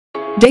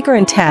Bigger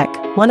in tech,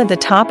 one of the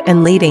top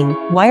and leading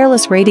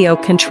wireless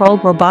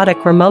radio-controlled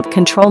robotic remote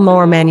control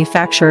mower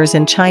manufacturers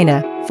in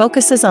China,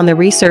 focuses on the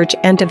research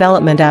and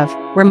development of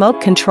remote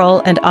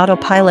control and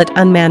autopilot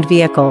unmanned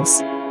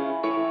vehicles.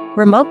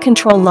 Remote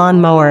control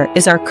lawn mower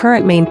is our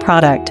current main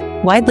product,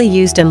 widely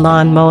used in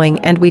lawn mowing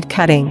and weed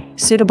cutting,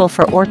 suitable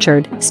for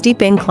orchard,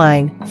 steep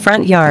incline,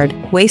 front yard,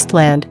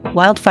 wasteland,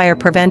 wildfire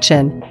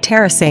prevention,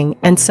 terracing,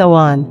 and so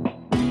on.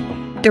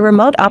 The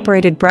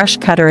remote-operated brush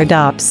cutter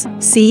adopts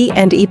CE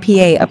and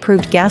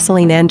EPA-approved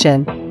gasoline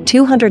engine,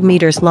 200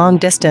 meters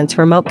long-distance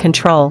remote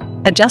control,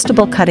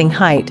 adjustable cutting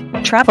height,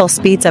 travel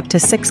speeds up to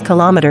 6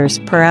 kilometers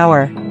per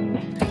hour.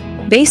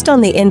 Based on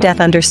the in-depth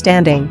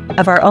understanding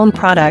of our own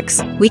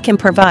products, we can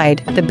provide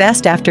the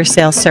best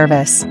after-sales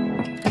service.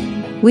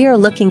 We are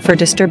looking for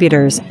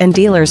distributors and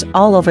dealers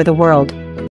all over the world